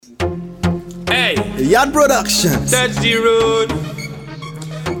Hey, Gyal Productions. touch the road,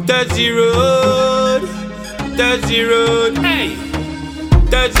 touch the road, touch the road. Hey,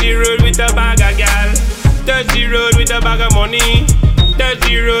 touch the road with a bag of gyal, touch the road with a bag of money, touch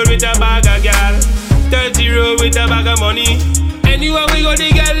the road with a bag of gyal, touch the road with a bag of money. Anywhere we go, the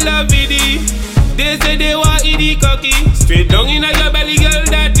gyal love it. They say they want eat the cocky, straight down in your belly, girl,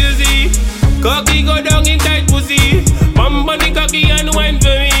 that you see. Cocky go down in tight pussy, bump on the cocky and wine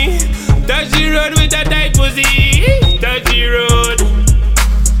for me. Touch the road with a tight pussy. Touch the road,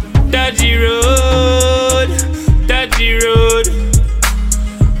 touch the road, touch the road,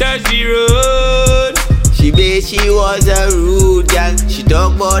 touch the road. She bet she was a rude girl. She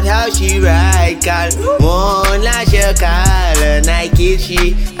talk about how she ride car. One lash her call, Nicky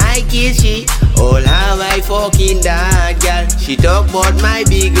she, I kiss she. All how I fucking that girl. She talk about my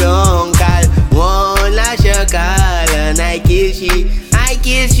big long car. One lash her call, Nicky she, I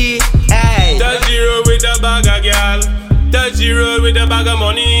kiss she. Hey. Touch the road with a bag of gyal, touch the road with a bag of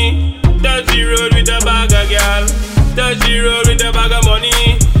money, touch the road with a bag of gyal, touch the road with a bag of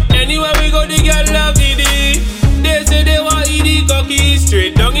money. Anywhere we go, the girl love it. They say they want eat the cocky,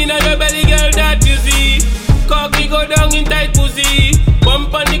 straight down in your belly, girl, that you see. Cocky go down in tight pussy,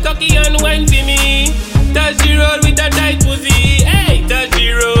 bump on the cocky and wine for me. Touch the road with a tight pussy. Hey, touch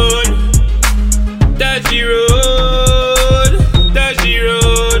the road, touch the road, touch the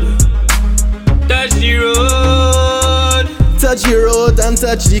road, touch the road. Touch the road and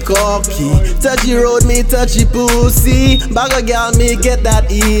touch the cocky. Touch the road, me touch the pussy. Bagga gyal, me get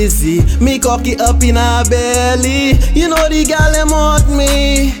that easy. Me cocky up in her belly. You know the gyal them want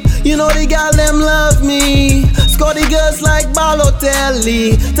me. You know the gyal them love me. Score the girls like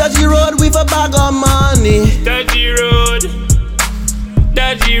Balotelli. Touch the road with a bag of money. Touch the road,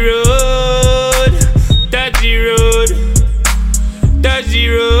 touch the road, touch the road, touch the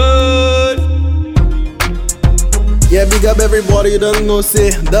road. Yeah, big up everybody, you don't know,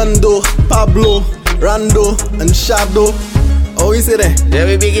 say Dando, Pablo, Rando, and Shadow. How we say that? Then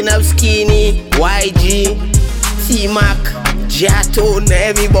we bigging up Skinny, YG, T-Mac, Jato,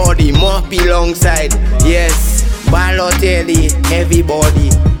 everybody, Moppy alongside. Yes, Balotelli, everybody.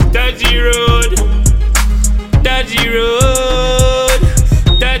 Touch the road, touch the road,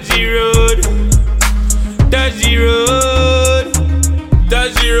 touch the road, touch the road,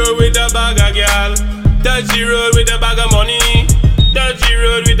 touch the road with a bag of gyal. Touch the road with a bag of money. Touch the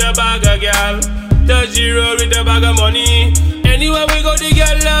road with a bag of gyal. Touch the road with a bag of money. Anywhere we go, the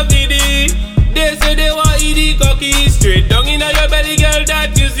girl love it. They say they want eat the cocky, straight down in your belly, girl,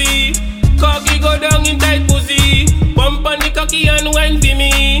 that you see. Cocky go down in tight pussy, bump on the cocky and wine for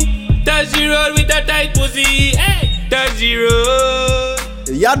me. Touch the road with a tight pussy. Hey, touch the road.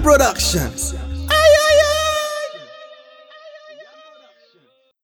 Gyal Productions.